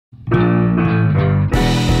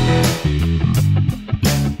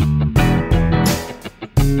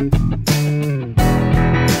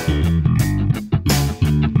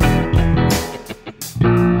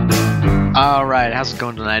how's it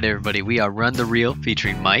going tonight, everybody? We are Run the Reel,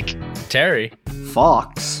 featuring Mike, Terry,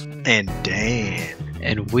 Fox, and Dan.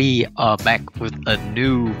 And we are back with a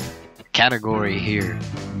new category here,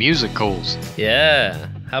 musicals. Yeah,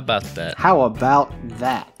 how about that? How about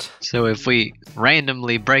that? So if we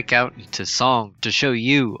randomly break out into song to show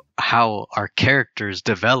you how our character's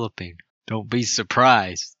developing, don't be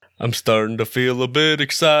surprised. I'm starting to feel a bit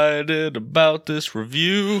excited about this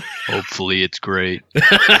review. Hopefully it's great.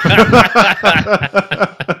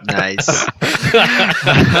 Nice.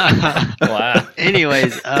 Wow.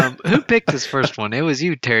 Anyways, who picked this first one? It was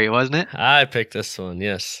you, Terry, wasn't it? I picked this one,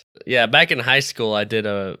 yes. Yeah, back in high school, I did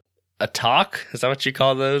a talk. Is that what you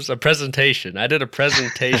call those? A presentation. I did a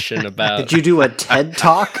presentation about... Did you do a TED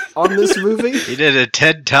Talk on this movie? He did a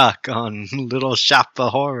TED Talk on Little Shop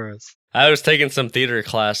of Horrors. I was taking some theater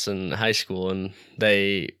class in high school, and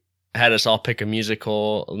they had us all pick a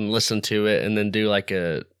musical and listen to it and then do like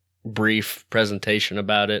a brief presentation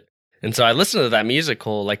about it. And so I listened to that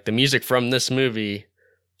musical, like the music from this movie,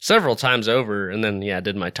 several times over, and then, yeah, I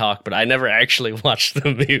did my talk, but I never actually watched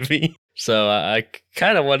the movie. So I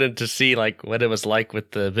kind of wanted to see like what it was like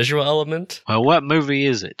with the visual element. Well, what movie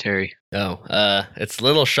is it, Terry? Oh, it's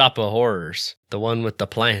Little Shop of Horrors, the one with the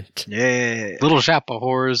plant. Yeah. Little Shop of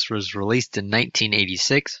Horrors was released in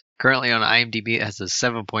 1986. Currently on IMDb, it has a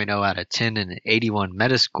 7.0 out of 10 and an 81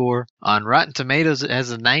 Metascore. On Rotten Tomatoes, it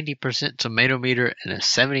has a 90% tomato meter and a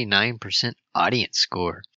 79% audience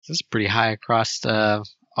score. This is pretty high across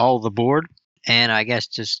all the board. And I guess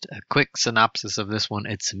just a quick synopsis of this one.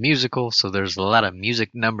 It's a musical, so there's a lot of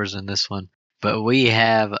music numbers in this one. But we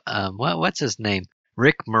have, what's his name?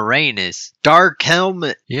 Rick Moranis. Dark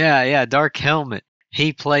Helmet. Yeah, Dark Helmet.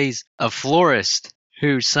 He plays a florist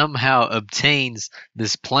who somehow obtains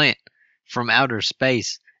this plant from outer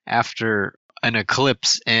space after an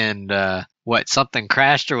eclipse and, something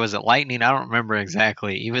crashed, or was it lightning? I don't remember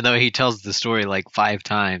exactly, even though he tells the story like 5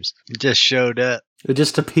 times. It just showed up. It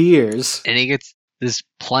just appears. And he gets this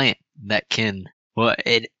plant that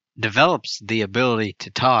it develops the ability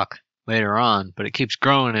to talk later on, but it keeps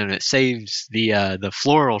growing and it saves the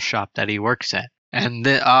floral shop that he works at. And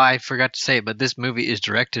I forgot to say it, but this movie is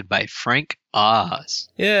directed by Frank Oz.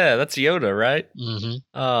 Yeah, that's Yoda, right? Mm-hmm.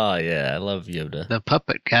 Oh, yeah, I love Yoda. The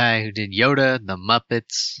puppet guy who did Yoda, the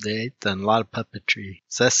Muppets. They've done a lot of puppetry.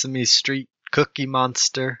 Sesame Street, Cookie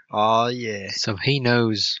Monster. Oh, yeah. So he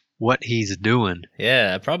knows what he's doing.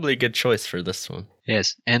 Yeah, probably a good choice for this one.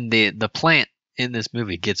 Yes, and the plant in this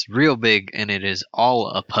movie gets real big, and it is all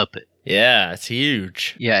a puppet. Yeah, it's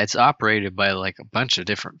huge. Yeah, it's operated by like a bunch of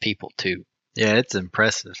different people too. Yeah, it's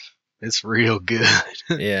impressive. It's real good.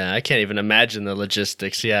 Yeah, I can't even imagine the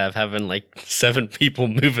logistics, of having like 7 people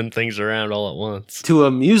moving things around all at once. To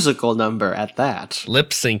a musical number at that. Lip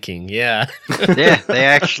syncing, yeah. Yeah, they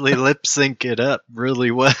actually lip sync it up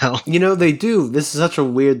really well. You know, they do. This is such a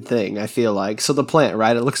weird thing, I feel like. So the plant,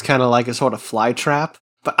 right? It looks kind of like a sort of fly trap.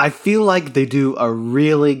 But I feel like they do a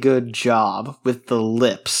really good job with the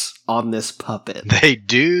lips on this puppet. They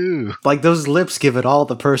do. Like, those lips give it all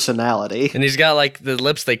the personality. And he's got like the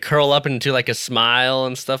lips, they curl up into like a smile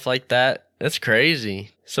and stuff like that. That's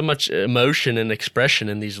crazy. So much emotion and expression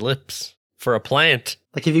in these lips for a plant.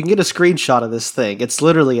 Like, if you can get a screenshot of this thing, it's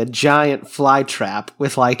literally a giant fly trap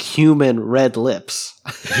with, like, human red lips.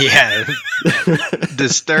 Yeah.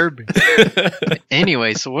 Disturbing.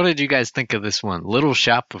 Anyway, so what did you guys think of this one? Little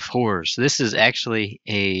Shop of Horrors. This is actually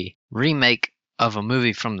a remake of a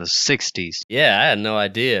movie from the 60s. Yeah, I had no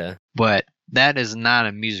idea. But that is not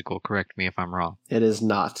a musical, correct me if I'm wrong. It is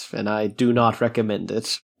not, and I do not recommend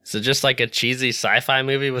it. So just like a cheesy sci-fi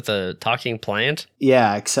movie with a talking plant?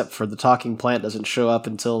 Yeah, except for the talking plant doesn't show up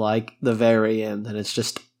until, like, the very end, and it's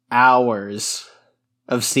just hours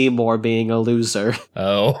of Seymour being a loser.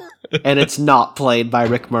 Oh. And it's not played by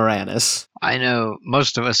Rick Moranis. I know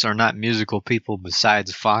most of us are not musical people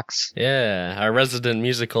besides Fox. Yeah, our resident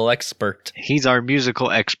musical expert. He's our musical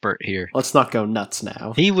expert here. Let's not go nuts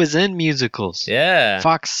now. He was in musicals. Yeah.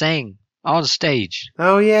 Fox sang on stage.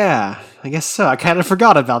 Oh yeah, I guess so. I kind of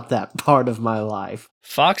forgot about that part of my life.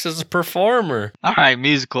 Fox is a performer. All right,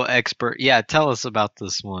 musical expert. Yeah, tell us about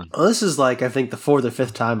this one. Well, this is like, I think, the 4th or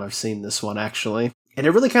 5th time I've seen this one, actually. And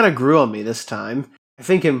it really kind of grew on me this time. I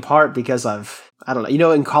think in part because I don't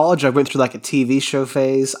know, in college I went through like a TV show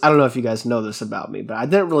phase. I don't know if you guys know this about me, but I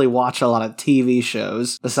didn't really watch a lot of TV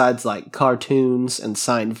shows besides like cartoons and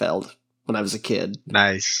Seinfeld when I was a kid.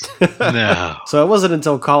 Nice. No. So it wasn't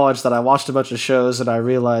until college that I watched a bunch of shows that I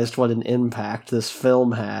realized what an impact this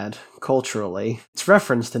film had culturally. It's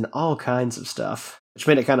referenced in all kinds of stuff. which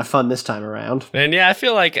made it kind of fun this time around. And yeah, I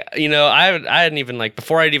feel like, I hadn't even, like,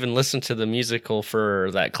 before I'd even listened to the musical for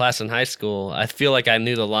that class in high school, I feel like I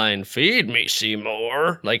knew the line, "Feed me,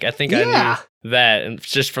 Seymour." Like, I think I knew that, and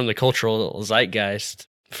just from the cultural zeitgeist,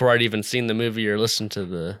 before I'd even seen the movie or listened to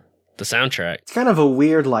the soundtrack. It's kind of a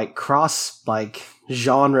weird, like, cross, like,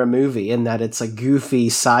 genre movie in that it's a goofy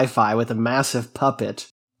sci-fi with a massive puppet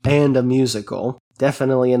and a musical.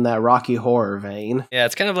 Definitely in that Rocky Horror vein. Yeah,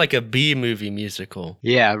 it's kind of like a B-movie musical.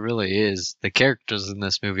 Yeah, it really is. The characters in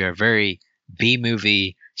this movie are very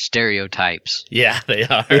B-movie stereotypes. Yeah, they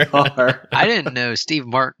are. They are. I didn't know Steve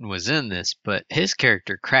Martin was in this, but his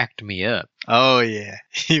character cracked me up. Oh, yeah.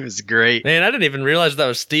 He was great. Man, I didn't even realize that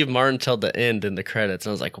was Steve Martin till the end in the credits.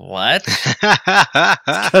 I was like, what?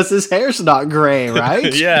 Because his hair's not gray,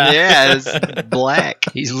 right? Yeah. Yeah, it's black.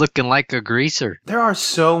 He's looking like a greaser. There are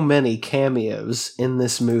so many cameos in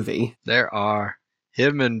this movie. There are.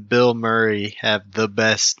 Him and Bill Murray have the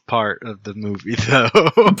best part of the movie, though.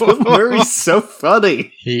 Bill Murray's so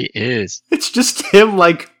funny. He is. It's just him,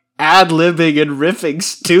 like, ad-libbing and riffing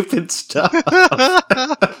stupid stuff.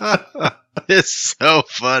 It's so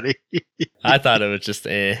funny. I thought it was just,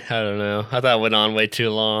 I don't know. I thought it went on way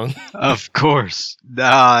too long. Of course.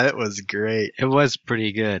 Nah, it was great. It was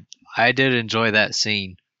pretty good. I did enjoy that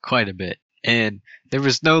scene quite a bit. And there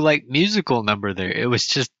was no, like, musical number there. It was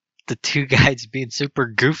just the two guys being super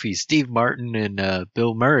goofy, Steve Martin and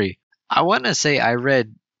Bill Murray. I want to say I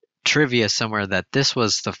read trivia somewhere that this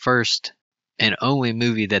was the first and only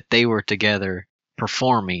movie that they were together,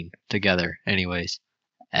 performing together anyways,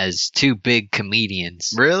 as two big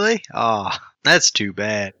comedians. Really? Oh, that's too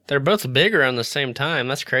bad. They're both big around the same time.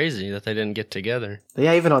 That's crazy that they didn't get together. But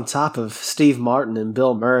yeah, even on top of Steve Martin and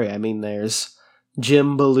Bill Murray, I mean, there's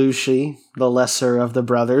Jim Belushi, the lesser of the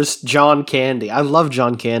brothers, John Candy. I love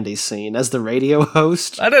John Candy's scene as the radio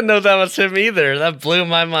host. I didn't know that was him either. That blew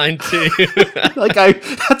my mind too.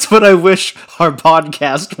 That's what I wish our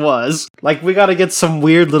podcast was. Like, we gotta get some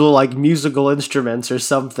weird little, like, musical instruments or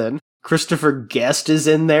something. Christopher Guest is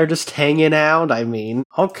in there just hanging out. I mean,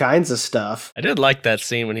 all kinds of stuff. I did like that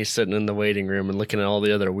scene when he's sitting in the waiting room and looking at all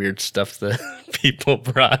the other weird stuff that people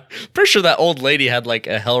brought. Pretty sure that old lady had like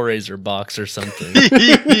a Hellraiser box or something.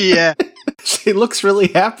 Yeah. She looks really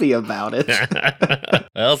happy about it.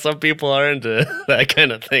 Well, some people are into that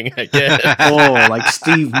kind of thing, I guess. Oh, like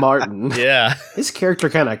Steve Martin. Yeah. His character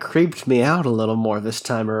kind of creeped me out a little more this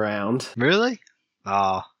time around. Really?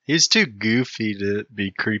 Oh, he's too goofy to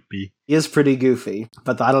be creepy. He is pretty goofy,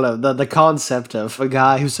 but I don't know, the concept of a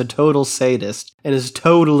guy who's a total sadist and is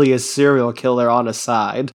totally a serial killer on the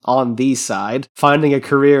side, finding a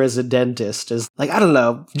career as a dentist is, like, I don't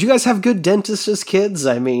know. Did you guys have good dentists as kids?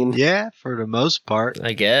 I mean... Yeah, for the most part.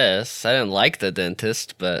 I guess. I didn't like the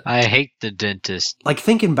dentist, but... I hate the dentist. Like,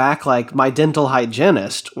 thinking back, like, my dental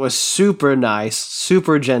hygienist was super nice,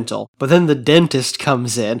 super gentle, but then the dentist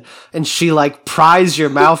comes in, and she, like, pries your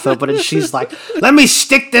mouth open, and she's like, "Let me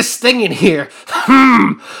stick this thing in here.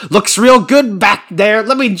 Looks real good back there.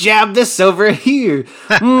 Let me jab this over here.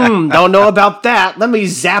 Don't know about that. Let me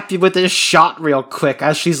zap you with this shot real quick,"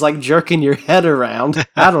 as she's, like, jerking your head around.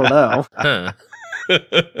 I don't know. Huh.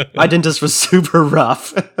 My dentist was super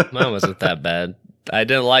rough. Mine wasn't that bad. I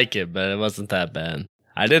didn't like it, but it wasn't that bad.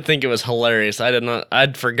 I did think it was hilarious.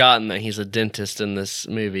 I'd forgotten that he's a dentist in this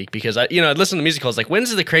movie because I'd listened to musicals like,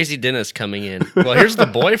 when's the crazy dentist coming in? Well, here's the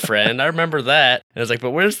boyfriend. I remember that. And I was like,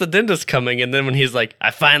 but where's the dentist coming? And then when he's like,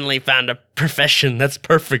 I finally found a profession that's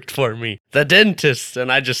perfect for me, the dentist.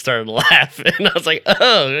 And I just started laughing. I was like,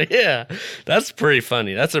 oh yeah, that's pretty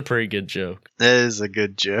funny. That's a pretty good joke. That is a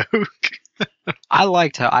good joke. I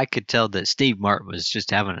liked how I could tell that Steve Martin was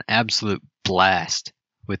just having an absolute blast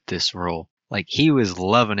with this role. Like, he was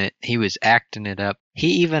loving it. He was acting it up. He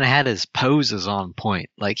even had his poses on point.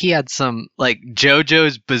 Like, he had some, like,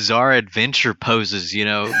 JoJo's Bizarre Adventure poses,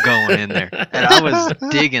 going in there. And I was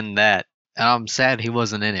digging that. And I'm sad he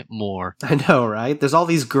wasn't in it more. I know, right? There's all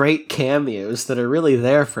these great cameos that are really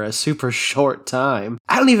there for a super short time.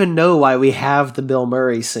 I don't even know why we have the Bill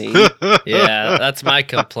Murray scene. Yeah, that's my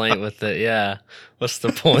complaint with it. Yeah. What's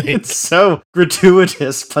the point? It's so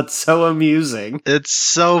gratuitous, but so amusing. It's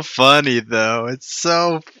so funny, though. It's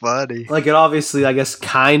so funny. Like, it obviously, I guess,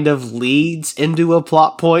 kind of leads into a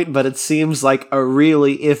plot point, but it seems like a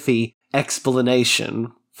really iffy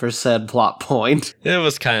explanation for said plot point. It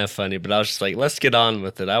was kind of funny, but I was just like, let's get on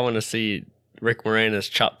with it. I want to see Rick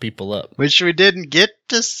Moranis chop people up. Which we didn't get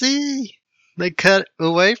to see. They cut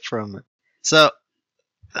away from it. So,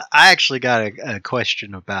 I actually got a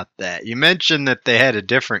question about that. You mentioned that they had a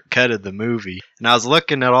different cut of the movie, and I was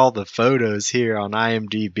looking at all the photos here on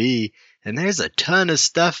IMDb, And there's a ton of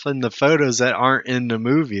stuff in the photos that aren't in the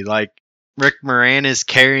movie, like Rick Moranis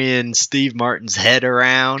carrying Steve Martin's head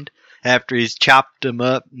around after he's chopped him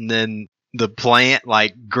up, and then the plant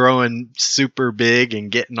like growing super big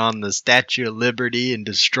and getting on the Statue of Liberty and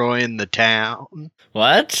destroying the town.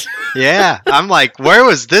 What? Yeah, I'm like, where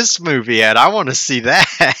was this movie at? I want to see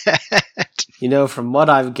that. You know, from what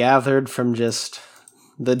I've gathered from just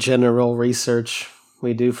the general research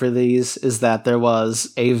we do for these, is that there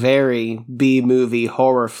was a very B-movie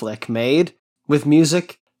horror flick made with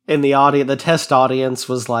music, and the test audience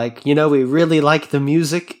was like, you know, we really like the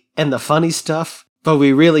music and the funny stuff, but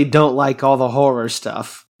we really don't like all the horror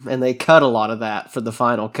stuff. And they cut a lot of that for the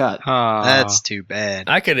final cut. That's too bad.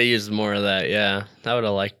 I could have used more of that, yeah. I would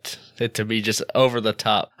have liked it to be just over the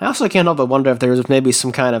top. I also can't help but wonder if there was maybe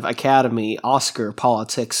some kind of Academy Oscar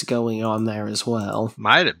politics going on there as well.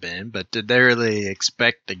 Might have been, but did they really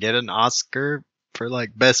expect to get an Oscar for like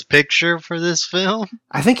Best Picture for this film?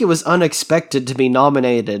 I think it was unexpected to be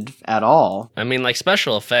nominated at all. I mean, like,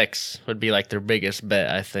 special effects would be like their biggest bet,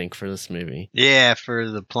 I think, for this movie. Yeah, for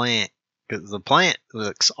the plant. Because the plant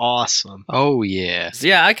looks awesome. Oh, yeah. So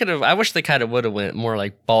yeah, I wish they kind of would have went more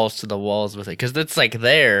like balls to the walls with it, because it's like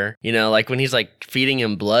there, you know, like when he's like feeding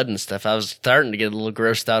him blood and stuff. I was starting to get a little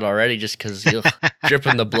grossed out already, just because he'll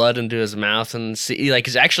dripping the blood into his mouth, and see, like,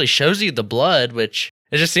 it actually shows you the blood, which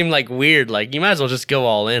it just seemed like weird. Like, you might as well just go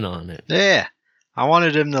all in on it. Yeah, I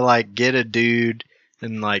wanted him to like get a dude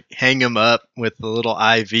and like hang him up with a little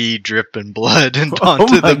IV dripping blood and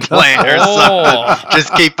onto the plant or something.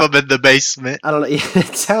 Just keep him in the basement. I don't know.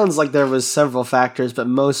 It sounds like there was several factors, but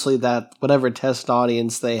mostly that whatever test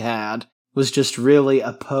audience they had was just really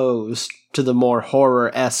opposed to the more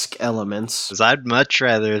horror-esque elements. 'Cause I'd much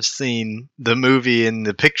rather have seen the movie and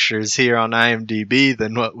the pictures here on IMDb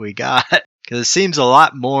than what we got. Because it seems a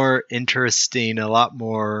lot more interesting, a lot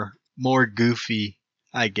more goofy,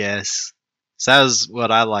 I guess. So that was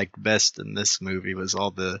what I liked best in this movie, was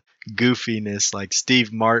all the goofiness. Like,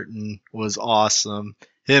 Steve Martin was awesome.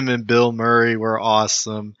 Him and Bill Murray were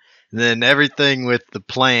awesome. And then everything with the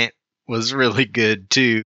plant was really good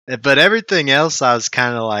too. But everything else I was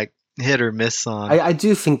kind of like hit or miss on. I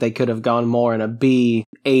do think they could have gone more in a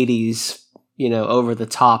B-80s, you know,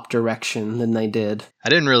 over-the-top direction than they did. I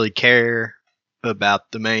didn't really care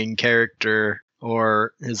about the main character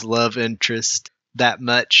or his love interest that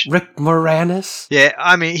much. Rick Moranis? Yeah,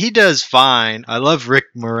 I mean, he does fine. I love Rick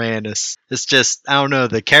Moranis. It's just, I don't know,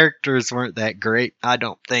 the characters weren't that great, I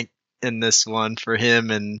don't think, in this one for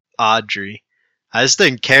him and Audrey. I just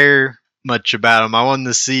didn't care much about him. I wanted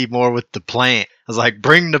to see more with the plant. I was like,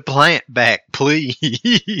 bring the plant back, please.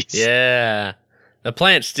 Yeah. The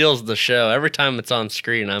plant steals the show. Every time it's on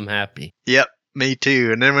screen, I'm happy. Yep. Me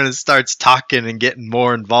too. And then when it starts talking and getting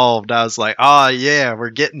more involved, I was like, oh yeah, we're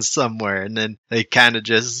getting somewhere. And then they kind of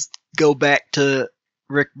just go back to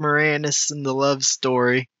Rick Moranis and the love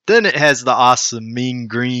story. Then it has the awesome Mean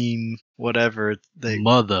Green, whatever.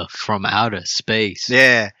 Mother from outer space.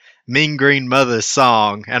 Yeah, Mean Green Mother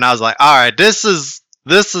song. And I was like, all right, this is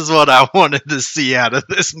what I wanted to see out of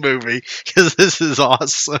this movie, because this is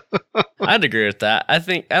awesome. I'd agree with that. I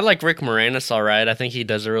think I like Rick Moranis all right. I think he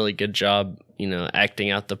does a really good job, you know,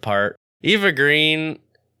 acting out the part. Eva Green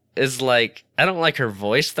is like, I don't like her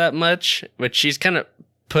voice that much, but she's kind of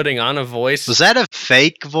putting on a voice. Was that a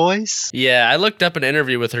fake voice? Yeah, I looked up an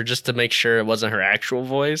interview with her just to make sure it wasn't her actual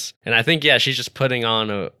voice. And I think, yeah, she's just putting on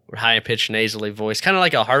a high-pitched nasally voice. Kind of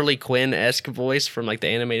like a Harley Quinn-esque voice from like the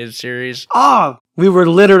animated series. Ah! We were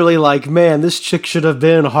literally like, man, this chick should have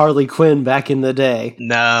been Harley Quinn back in the day.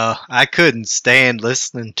 No, I couldn't stand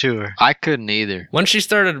listening to her. I couldn't either. When she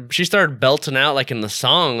started belting out like in the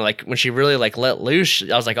song, like when she really like let loose,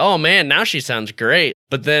 I was like, oh man, now she sounds great.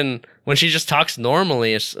 But then when she just talks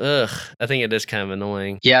normally, it's I think it is kind of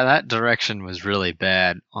annoying. Yeah, that direction was really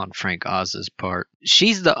bad on Frank Oz's part.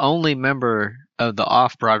 She's the only member of the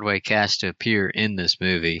off-Broadway cast to appear in this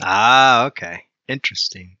movie. Ah, okay.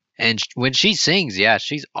 Interesting. And when she sings, yeah,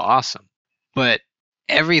 she's awesome. But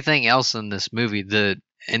everything else in this movie,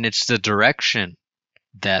 and it's the direction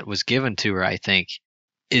that was given to her, I think,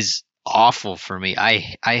 is awful for me.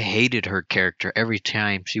 I hated her character every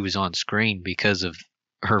time she was on screen because of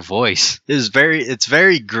her voice. It's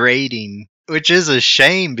very grating, which is a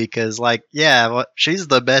shame because, like, yeah, she's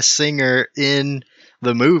the best singer in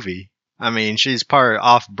the movie. I mean, she's part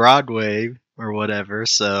off Broadway or whatever,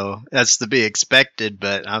 so that's to be expected,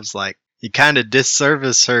 but I was like, you kind of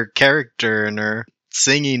disservice her character and her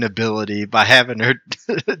singing ability by having her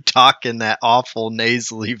talk in that awful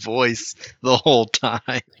nasally voice the whole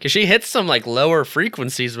time. Because she hits some like lower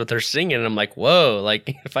frequencies with her singing, and I'm like, whoa,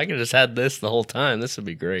 like if I could just had this the whole time, this would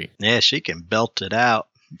be great. Yeah, she can belt it out.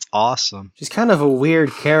 It's awesome. She's kind of a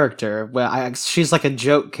weird character. Well, she's like a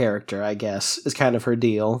joke character, I guess, is kind of her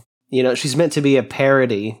deal. You know, she's meant to be a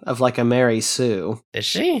parody of like a Mary Sue. Is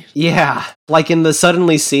she? Yeah, like in the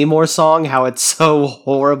Suddenly Seymour song, how it's so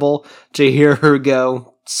horrible to hear her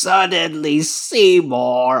go, Suddenly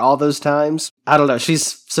Seymour, all those times. I don't know,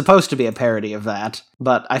 she's supposed to be a parody of that,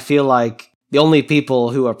 but I feel like the only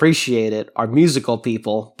people who appreciate it are musical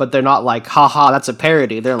people, but they're not like, haha, that's a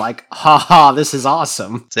parody. They're like, haha, this is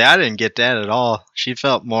awesome. See, I didn't get that at all. She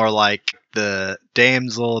felt more like the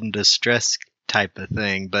damsel in distress type of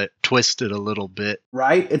thing, but twisted a little bit.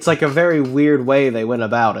 Right? It's like a very weird way they went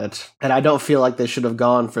about it, and I don't feel like they should have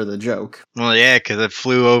gone for the joke. Well, yeah, because it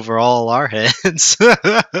flew over all our heads.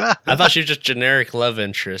 I thought she was just generic love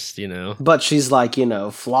interest, you know. But she's like, you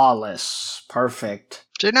know, flawless, perfect.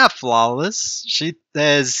 She's not flawless. She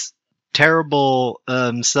has terrible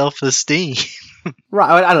self-esteem.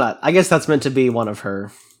 Right, I don't know. I guess that's meant to be one of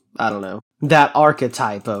her, I don't know, that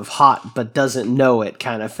archetype of hot but doesn't know it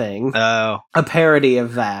kind of thing. Oh. A parody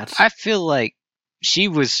of that. I feel like she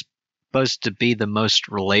was supposed to be the most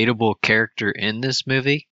relatable character in this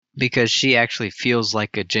movie because she actually feels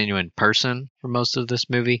like a genuine person for most of this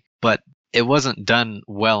movie, but it wasn't done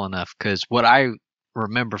well enough because what I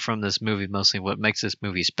remember from this movie, mostly what makes this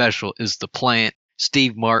movie special, is the plant,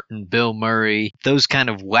 Steve Martin, Bill Murray. Those kind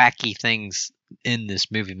of wacky things in this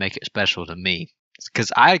movie make it special to me because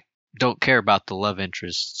I don't care about the love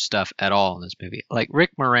interest stuff at all in this movie. Like,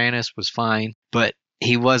 Rick Moranis was fine, but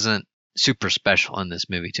he wasn't super special in this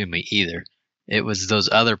movie to me either. It was those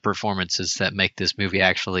other performances that make this movie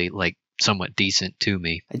actually like somewhat decent to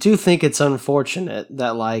me. I do think it's unfortunate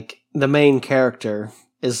that, like, the main character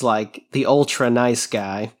is like the ultra nice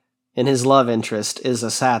guy, and his love interest is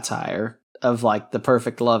a satire of like the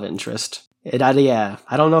perfect love interest. I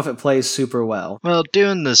don't know if it plays super well. Well,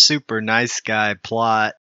 doing the super nice guy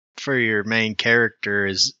plot for your main character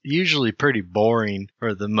is usually pretty boring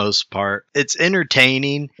for the most part. It's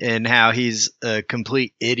entertaining in how he's a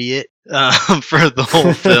complete idiot for the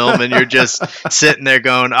whole film, and you're just sitting there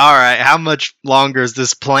going, all right, how much longer is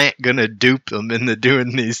this plant gonna dupe them into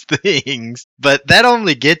doing these things? But that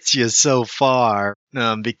only gets you so far,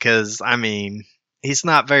 because, I mean, he's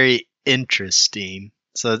not very interesting.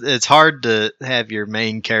 So it's hard to have your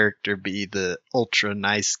main character be the ultra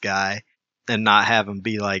nice guy and not have him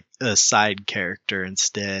be like a side character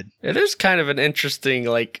instead. It is kind of an interesting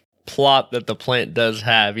like plot that the plant does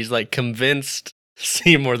have. He's like convinced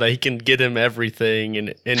Seymour that he can get him everything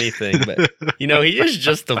and anything, but you know, he is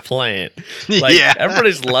just a plant. Like, Yeah.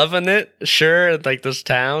 everybody's loving it, sure, like this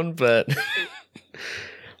town, but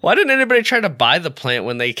why didn't anybody try to buy the plant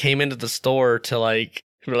when they came into the store to like,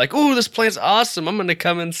 they're like, ooh, this plant's awesome, I'm gonna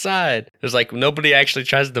come inside. There's like, nobody actually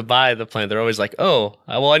tries to buy the plant. They're always like, oh,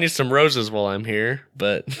 well, I need some roses while I'm here,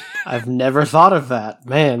 but I've never thought of that.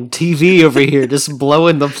 Man, TV over here just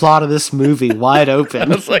blowing the plot of this movie wide I open.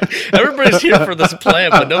 was like, everybody's here for this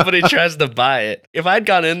plant, but nobody tries to buy it. If I'd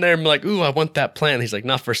gone in there and been like, ooh, I want that plant, he's like,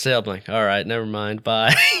 not for sale. I'm like, all right, never mind,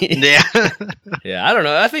 bye. Yeah. Yeah, I don't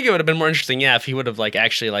know. I think it would have been more interesting, yeah, if he would have like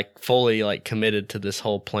actually like fully like committed to this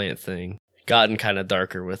whole plant thing. Gotten kind of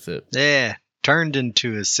darker with it. Yeah. Turned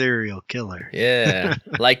into a serial killer. Yeah,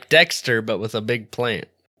 like Dexter, but with a big plant.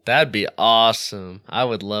 That'd be awesome. I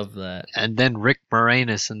would love that. And then Rick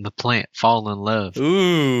Moranis and the plant fall in love.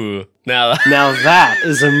 Ooh, now Now that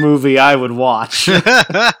is a movie I would watch.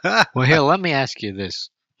 Well, here, let me ask you this,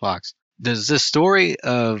 Fox. Does the story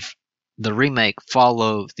of the remake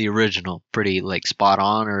follow the original pretty like spot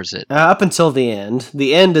on, or is it? Up until the end.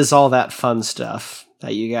 The end is all that fun stuff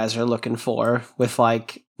that you guys are looking for, with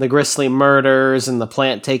like the grisly murders and the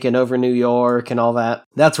plant taking over New York and all that.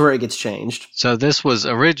 That's where it gets changed. So this was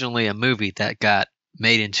originally a movie that got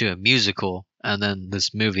made into a musical, and then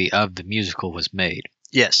this movie of the musical was made.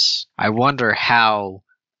 Yes. I wonder how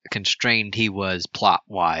constrained he was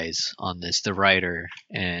plot-wise on this, the writer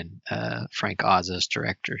and Frank Oz as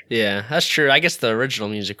director. yeah, that's true. I guess the original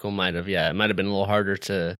musical might have, yeah, it might have been a little harder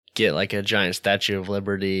to get like a giant Statue of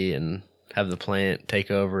Liberty and have the plant take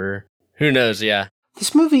over. Who knows, yeah.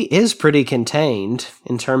 This movie is pretty contained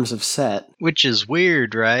in terms of set. Which is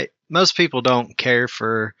weird, right? Most people don't care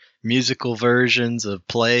for musical versions of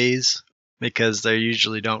plays because they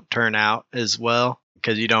usually don't turn out as well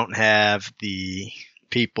because you don't have the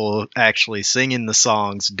people actually singing the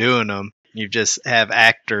songs doing them. You just have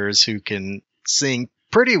actors who can sing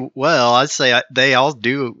pretty well. I'd say they all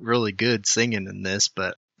do really good singing in this,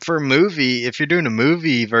 but for a movie, if you're doing a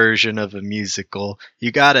movie version of a musical,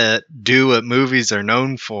 you gotta do what movies are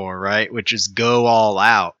known for, right? Which is go all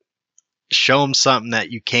out. Show them something that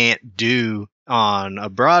you can't do on a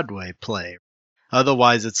Broadway play.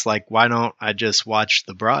 Otherwise, it's like, why don't I just watch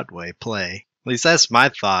the Broadway play? At least that's my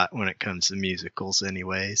thought when it comes to musicals,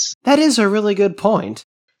 anyways. That is a really good point.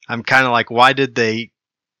 I'm kind of like, why did they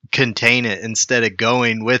contain it instead of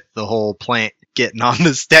going with the whole plant getting on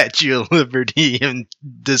the Statue of Liberty and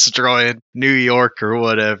destroying New York or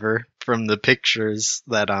whatever from the pictures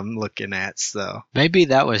that I'm looking at? So Maybe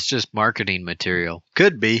that was just marketing material.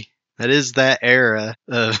 could be. That is that era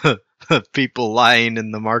of people lying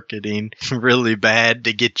in the marketing really bad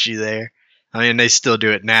to get you there. I mean, they still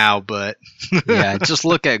do it now, but Yeah, just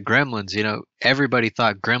look at Gremlins. You know, everybody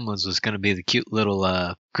thought Gremlins was going to be the cute little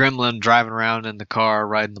gremlin driving around in the car,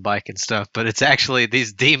 riding the bike and stuff. But it's actually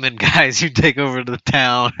these demon guys who take over the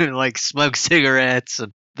town and like smoke cigarettes.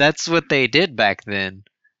 And that's what they did back then.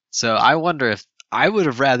 So I wonder if I would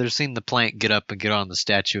have rather seen the plant get up and get on the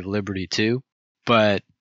Statue of Liberty too. But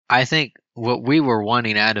I think what we were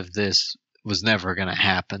wanting out of this was never going to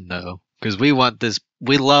happen though. Because we want this,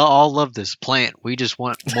 all love this plant. We just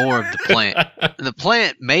want more of the plant. And the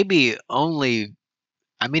plant maybe only,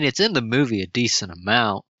 I mean, it's in the movie a decent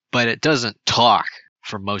amount, but it doesn't talk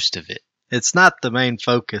for most of it. it's not the main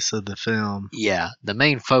focus of the film. Yeah, the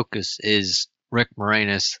main focus is Rick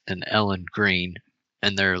Moranis and Ellen Green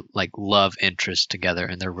and their like love interest together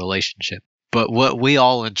and their relationship. But what we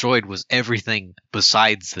all enjoyed was everything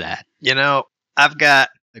besides that. You know, I've got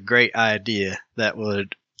a great idea that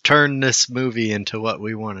would turn this movie into what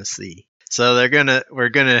we want to see. So we're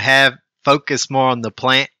gonna have focus more on the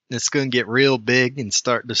plant. It's gonna get real big and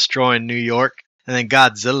start destroying New York, and then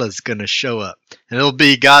Godzilla's gonna show up, and it'll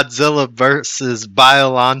be Godzilla versus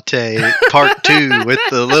Biollante Part 2 with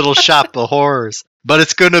the Little Shop of Horrors. But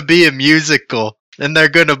it's gonna be a musical. And they're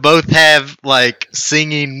gonna both have like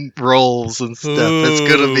singing roles and stuff. It's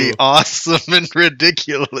gonna be Ooh. awesome and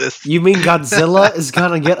ridiculous. You mean Godzilla is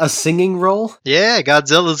gonna get a singing role? Yeah,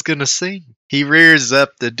 Godzilla's gonna sing. He rears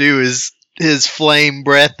up to do his flame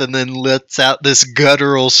breath and then lets out this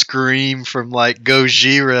guttural scream from like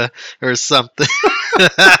Gojira or something.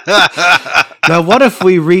 Now, what if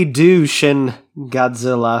we redo Shin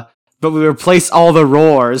Godzilla, but we replace all the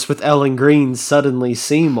roars with Ellen Green's Suddenly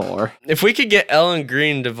Seymour? If we could get Ellen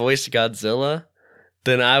Green to voice Godzilla,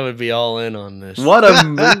 then I would be all in on this. What a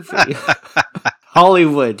movie.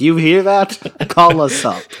 Hollywood, you hear that? Call us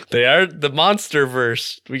up. They are the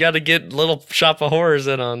Monsterverse. We got to get Little Shop of Horrors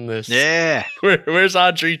in on this. Yeah. Where's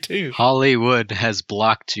Audrey too? Hollywood has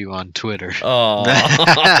blocked you on Twitter. Oh,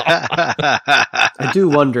 I do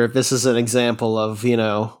wonder if this is an example of,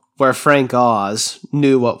 where Frank Oz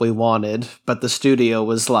knew what we wanted, but the studio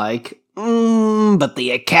was like, but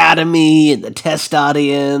the Academy and the test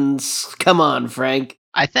audience. Come on, Frank.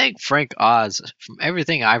 I think Frank Oz, from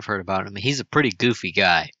everything I've heard about him, he's a pretty goofy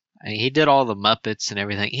guy. I mean, he did all the Muppets and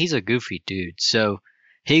everything. He's a goofy dude. So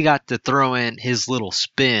he got to throw in his little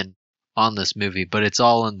spin on this movie, but it's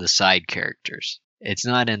all in the side characters. It's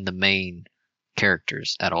not in the main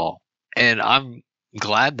characters at all. And I'm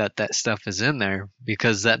glad that that stuff is in there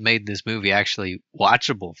because that made this movie actually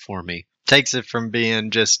watchable for me. Takes it from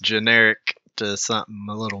being just generic to something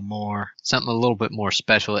a little more. Something a little bit more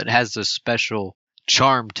special. It has this special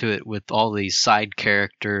charm to it with all these side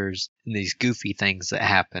characters and these goofy things that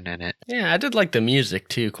happen in it. yeah, I did like the music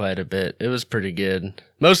too quite a bit. It was pretty good.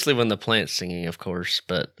 Mostly when the plant's singing, of course,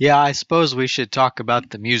 but Yeah, I suppose we should talk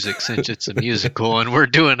about the music since it's a musical and we're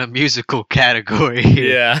doing a musical category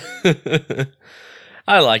here. yeah.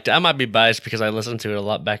 I liked it. I might be biased because I listened to it a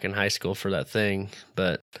lot back in high school for that thing,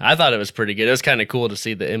 but I thought it was pretty good. It was kind of cool to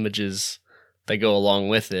see the images that go along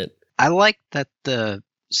with it. I like that the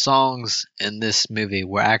songs in this movie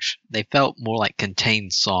were actually, they felt more like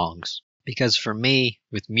contained songs. Because for me,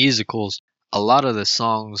 with musicals, a lot of the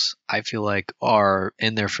songs I feel like are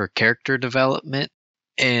in there for character development,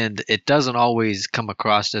 and it doesn't always come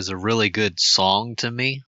across as a really good song to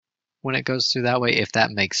me when it goes through that way, if that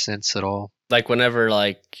makes sense at all. Like whenever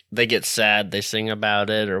like they get sad, they sing about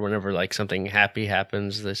it, or whenever like something happy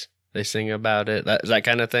happens, they sing about it. That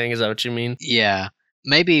kind of thing. Is that what you mean? Yeah.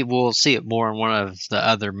 Maybe we'll see it more in one of the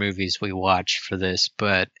other movies we watch for this,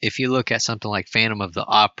 but if you look at something like Phantom of the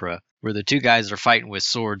Opera, where the two guys are fighting with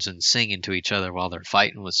swords and singing to each other while they're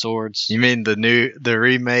fighting with swords. You mean the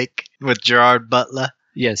remake with Gerard Butler?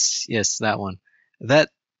 Yes, that one. That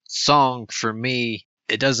song, for me,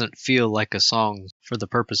 it doesn't feel like a song for the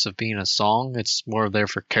purpose of being a song. It's more there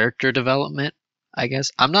for character development. I guess.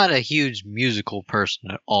 I'm not a huge musical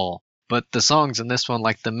person at all, but the songs in this one,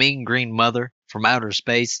 like the Mean Green Mother from Outer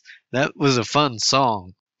Space, that was a fun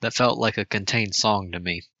song that felt like a contained song to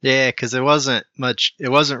me. Yeah, because it wasn't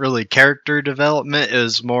really character development. It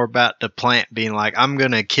was more about the plant being like, I'm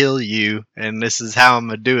going to kill you, and this is how I'm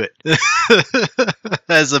going to do it.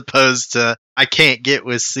 As opposed to, I can't get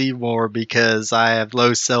with Seymour because I have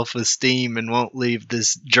low self-esteem and won't leave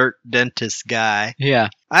this jerk dentist guy. Yeah.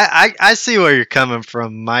 I see where you're coming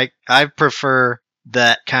from, Mike. I prefer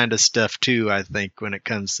that kind of stuff too, I think, when it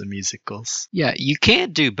comes to musicals. Yeah, you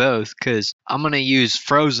can't do both because I'm going to use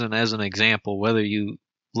Frozen as an example, whether you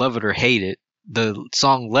love it or hate it. The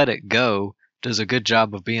song Let It Go does a good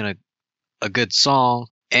job of being a good song,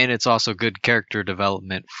 and it's also good character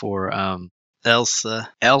development for Elsa.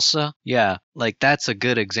 Yeah, like that's a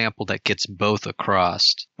good example that gets both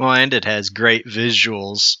across. Well, and it has great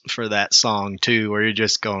visuals for that song too, where you're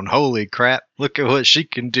just going, holy crap, look at what she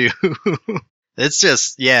can do. It's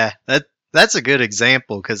just, yeah, that's a good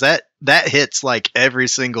example because that hits like every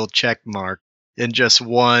single check mark in just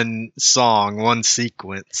one song, one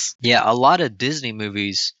sequence. Yeah, a lot of Disney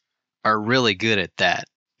movies are really good at that.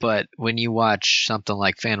 But when you watch something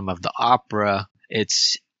like Phantom of the Opera, it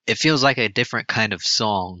feels like a different kind of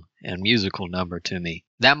song and musical number to me.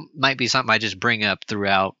 That might be something I just bring up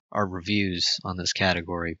throughout our reviews on this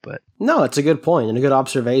category, but No, it's a good point and a good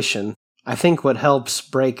observation. I think what helps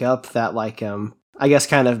break up that, I guess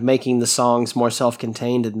kind of making the songs more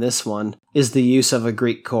self-contained in this one is the use of a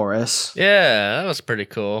Greek chorus. Yeah, that was pretty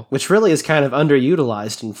cool. Which really is kind of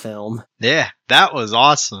underutilized in film. Yeah, that was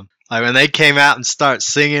awesome. Like when they came out and start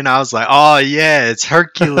singing, I was like, oh yeah, it's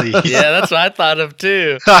Hercules. Yeah, that's what I thought of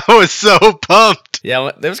too. I was so pumped. Yeah,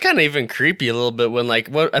 it was kind of even creepy a little bit when I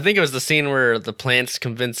think it was the scene where the plant's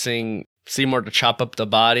convincing Seymour to chop up the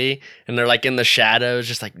body, and they're like in the shadows,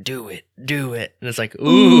 just like, do it. And it's like,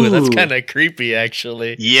 ooh. That's kind of creepy,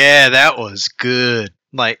 actually. Yeah, that was good.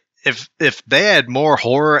 Like, if they had more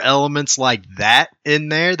horror elements like that in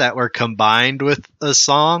there that were combined with a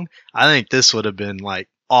song, I think this would have been like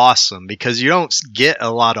awesome because you don't get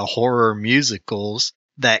a lot of horror musicals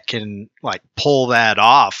that can like pull that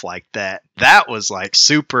off like that. That was like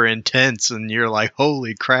super intense, and you're like,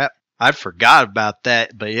 holy crap. I forgot about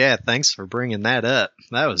that, but yeah, thanks for bringing that up.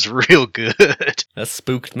 That was real good. That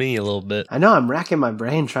spooked me a little bit. I know, I'm racking my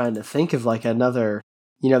brain trying to think of like another,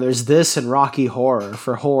 there's this and Rocky Horror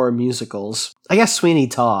for horror musicals. I guess Sweeney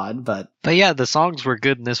Todd, but yeah, the songs were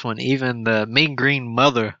good in this one. Even the Mean Green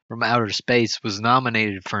Mother from Outer Space was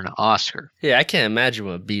nominated for an Oscar. Yeah, I can't imagine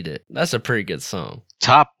what beat it. That's a pretty good song.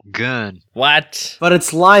 Top Gun. What? But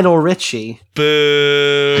it's Lionel Richie.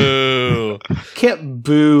 Boo. Can't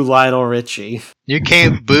boo Lionel Richie. You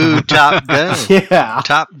can't boo Top Gun. Yeah.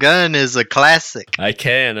 Top Gun is a classic. I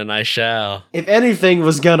can and I shall. If anything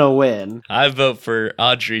was gonna win. I vote for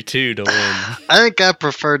Audrey 2 to win. I think I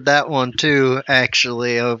preferred that one too,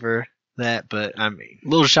 actually, over that, but I mean,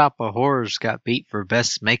 Little Shop of Horrors got beat for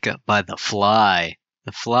Best Makeup by The Fly.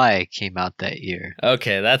 The Fly came out that year.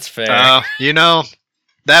 Okay, that's fair.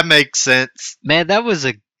 that makes sense. Man, that was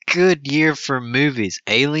a good year for movies.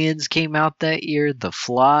 Aliens came out that year. The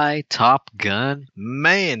Fly, Top Gun.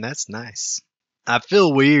 Man, that's nice. I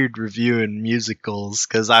feel weird reviewing musicals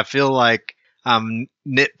because I feel like I'm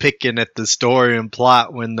nitpicking at the story and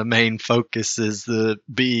plot when the main focus is the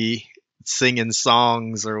bee singing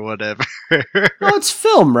songs or whatever. Well, it's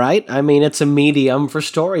film, right? I mean, it's a medium for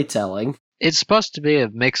storytelling. It's supposed to be a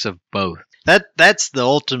mix of both. That's the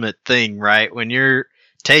ultimate thing, right? When you're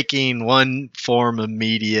taking one form of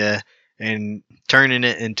media and turning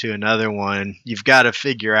it into another one, you've got to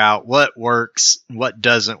figure out what works, what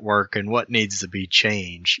doesn't work, and what needs to be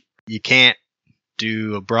changed. You can't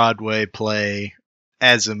do a Broadway play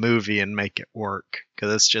as a movie and make it work,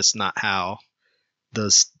 because that's just not how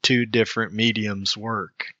those two different mediums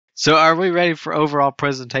work. So are we ready for overall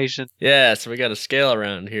presentation? Yeah, so we got a scale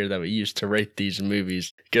around here that we use to rate these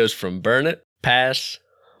movies. It goes from burn it, pass,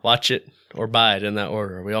 watch it, or buy it in that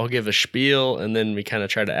order. We all give a spiel, and then we kind of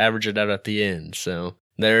try to average it out at the end. So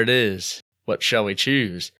there it is. What shall we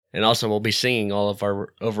choose? And also, we'll be singing all of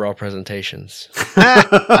our overall presentations.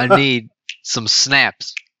 I need some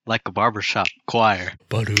snaps like a barbershop choir.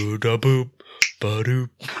 Ba-doo-da-boop. Ba-doop.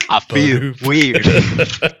 I feel weird.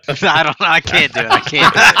 I can't do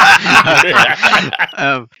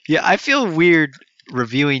it. Yeah, I feel weird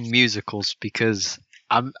reviewing musicals because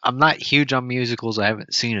I'm not huge on musicals. I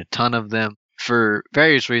haven't seen a ton of them for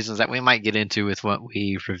various reasons that we might get into with what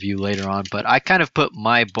we review later on. But I kind of put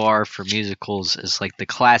my bar for musicals as like the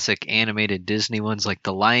classic animated Disney ones, like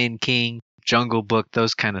The Lion King, Jungle Book.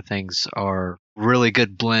 Those kind of things are really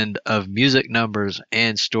good blend of music numbers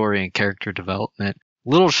and story and character development.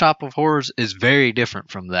 Little Shop of Horrors is very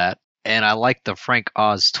different from that, and I like the Frank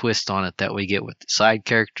Oz twist on it that we get with the side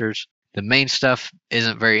characters. The main stuff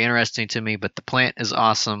isn't very interesting to me, but the plant is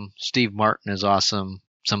awesome. Steve Martin is awesome.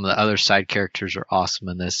 Some of the other side characters are awesome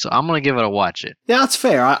in this, so I'm going to give it a watch it. Yeah, that's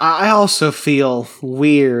fair. I also feel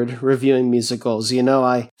weird reviewing musicals.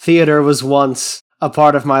 Theater was once a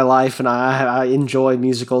part of my life, and I enjoy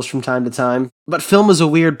musicals from time to time. But film is a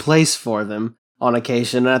weird place for them on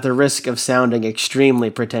occasion, and at the risk of sounding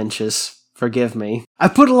extremely pretentious, forgive me. I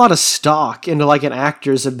put a lot of stock into an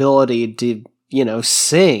actor's ability to,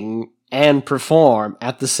 sing and perform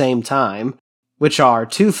at the same time, which are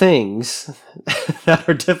two things that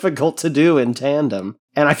are difficult to do in tandem.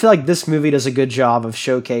 And I feel like this movie does a good job of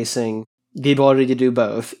showcasing the ability to do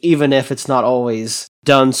both, even if it's not always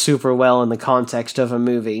done super well in the context of a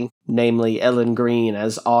movie, namely Ellen Greene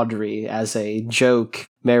as Audrey, as a joke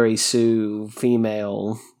Mary Sue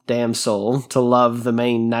female damsel to love the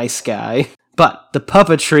main nice guy. But the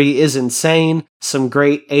puppetry is insane. Some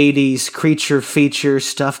great 80s creature feature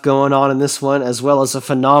stuff going on in this one, as well as a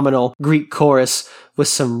phenomenal Greek chorus with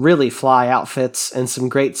some really fly outfits and some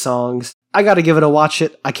great songs. I gotta give it a watch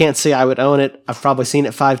it. I can't say I would own it. I've probably seen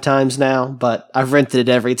it 5 times now, but I've rented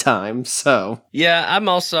it every time, so. Yeah, I'm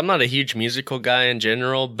not a huge musical guy in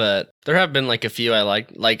general, but there have been a few I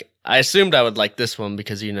like. I assumed I would like this one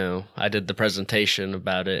because, I did the presentation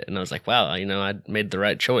about it and I was like, wow, I made the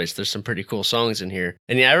right choice. There's some pretty cool songs in here.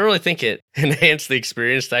 And I really think it enhanced the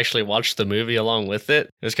experience to actually watch the movie along with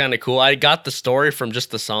it. It was kind of cool. I got the story from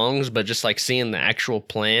just the songs, but just seeing the actual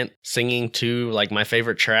plant singing to my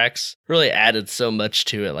favorite tracks really added so much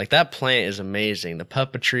to it. That plant is amazing. The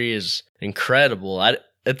puppetry is incredible.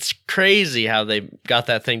 It's crazy how they got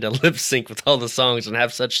that thing to lip sync with all the songs and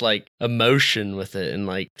have such emotion with it, and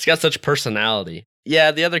it's got such personality.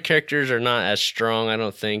 Yeah, the other characters are not as strong, I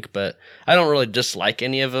don't think, but I don't really dislike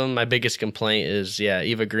any of them. My biggest complaint is,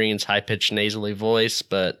 Eva Green's high-pitched nasally voice,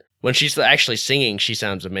 but when she's actually singing, she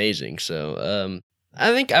sounds amazing. So,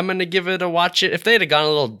 I think I'm going to give it a watch it. If they had gone a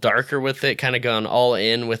little darker with it, kind of gone all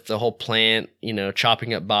in with the whole plant,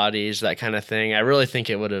 chopping up bodies, that kind of thing, I really think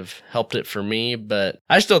it would have helped it for me, but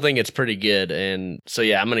I still think it's pretty good. And so,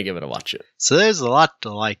 I'm going to give it a watch it. So there's a lot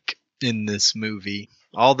to like in this movie.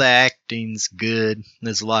 All the acting's good.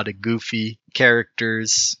 There's a lot of goofy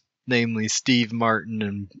characters, namely Steve Martin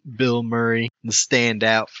and Bill Murray, that stand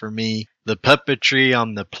out for me. The puppetry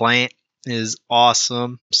on the plant is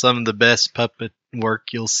awesome. Some of the best puppet work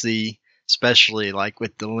you'll see, especially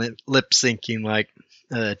with the lip syncing,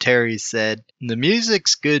 Terry said. And the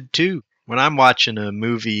music's good too. When I'm watching a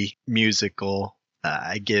movie musical,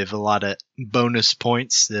 I give a lot of bonus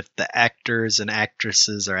points if the actors and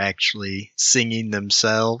actresses are actually singing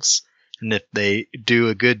themselves. And if they do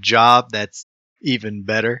a good job, that's even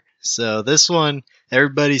better. So this one,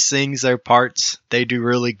 everybody sings their parts. They do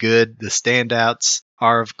really good. The standouts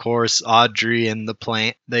are, of course, Audrey and the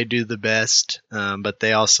plant. They do the best, but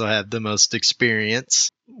they also have the most experience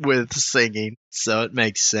with singing, so it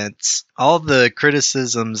makes sense. All the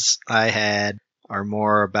criticisms I had are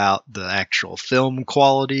more about the actual film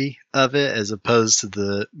quality of it as opposed to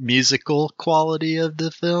the musical quality of the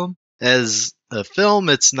film. As a film,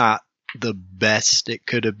 it's not the best it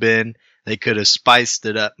could have been. They could have spiced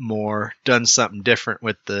it up more, done something different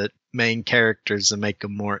with the main characters and make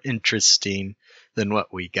them more interesting than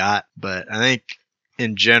what we got. But I think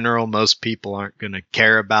in general, most people aren't going to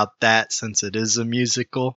care about that since it is a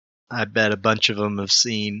musical. I bet a bunch of them have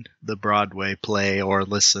seen the Broadway play or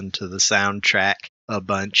listened to the soundtrack a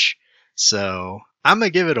bunch. So I'm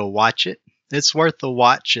going to give it a watch it. It's worth a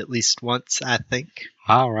watch at least once, I think.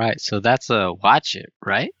 All right, so that's a watch it,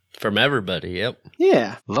 right? From everybody, yep.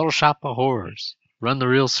 Yeah. Little Shop of Horrors. Run the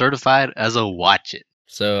Reel certified as a watch it.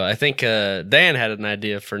 So I think Dan had an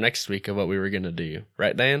idea for next week of what we were going to do.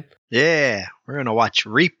 Right, Dan? Yeah, we're going to watch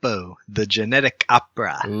Repo, the Genetic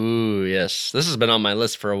Opera. Ooh, yes. This has been on my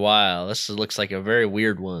list for a while. This looks like a very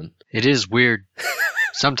weird one. It is weird.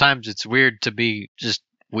 Sometimes it's weird to be just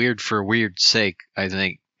weird for weird's sake, I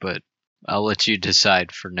think. But I'll let you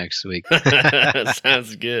decide for next week.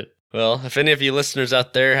 Sounds good. Well, if any of you listeners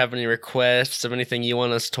out there have any requests of anything you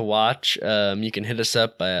want us to watch, you can hit us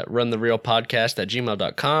up at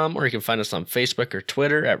runthereelpodcast@gmail.com, or you can find us on Facebook or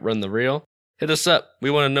Twitter at runthereal. Hit us up. We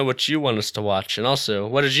want to know what you want us to watch. And also,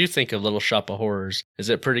 what did you think of Little Shop of Horrors? Is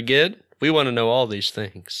it pretty good? We want to know all these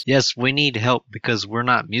things. Yes, we need help because we're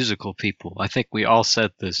not musical people. I think we all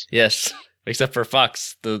said this. Yes. Except for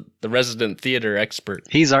Fox, the resident theater expert.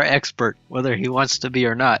 He's our expert, whether he wants to be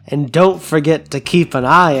or not. And don't forget to keep an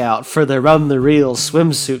eye out for the Run the Reel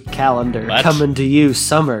swimsuit calendar What? coming to you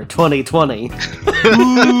summer 2020.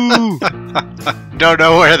 Don't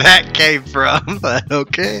know where that came from, but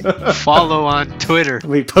okay. Follow on Twitter.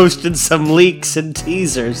 We posted some leaks and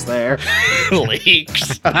teasers there.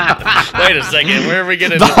 Leaks. Wait a second, where are we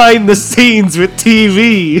getting Behind the scenes with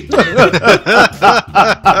TV.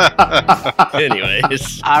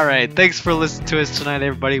 Anyways. All right. Thanks for listening to us tonight,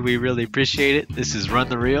 everybody. We really appreciate it. This is Run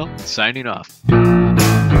the Reel, signing off.